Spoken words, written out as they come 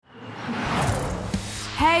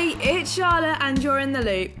Hey, it's Charlotte and you're in the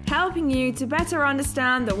loop, helping you to better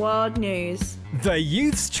understand the world news. The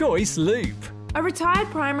Youth's Choice Loop. A retired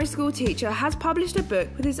primary school teacher has published a book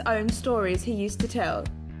with his own stories he used to tell.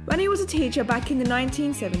 When he was a teacher back in the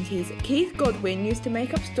 1970s, Keith Godwin used to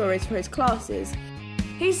make up stories for his classes.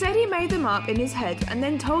 He said he made them up in his head and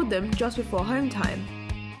then told them just before home time.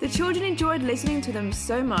 The children enjoyed listening to them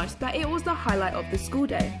so much that it was the highlight of the school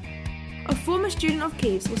day. A former student of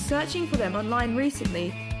Keith's was searching for them online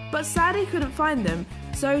recently, but sadly couldn't find them,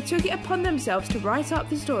 so took it upon themselves to write up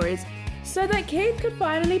the stories so that Keith could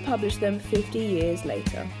finally publish them 50 years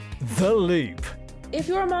later. The Loop. If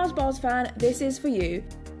you're a Mars bars fan, this is for you.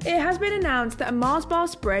 It has been announced that a Mars bar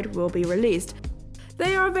spread will be released.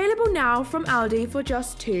 They are available now from Aldi for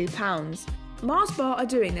just £2. Mars bar are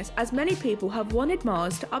doing this as many people have wanted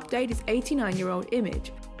Mars to update its 89-year-old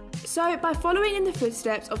image. So, by following in the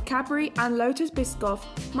footsteps of Cadbury and Lotus Biscoff,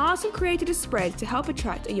 Mars have created a spread to help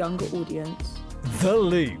attract a younger audience. The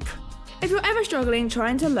Loop. If you're ever struggling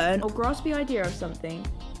trying to learn or grasp the idea of something,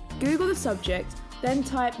 Google the subject, then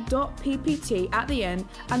type .ppt at the end,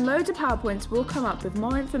 and loads of PowerPoints will come up with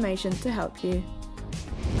more information to help you.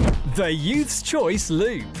 The Youth's Choice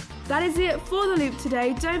Loop. That is it for The Loop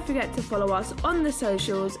today. Don't forget to follow us on the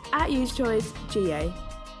socials at YouthChoiceGA.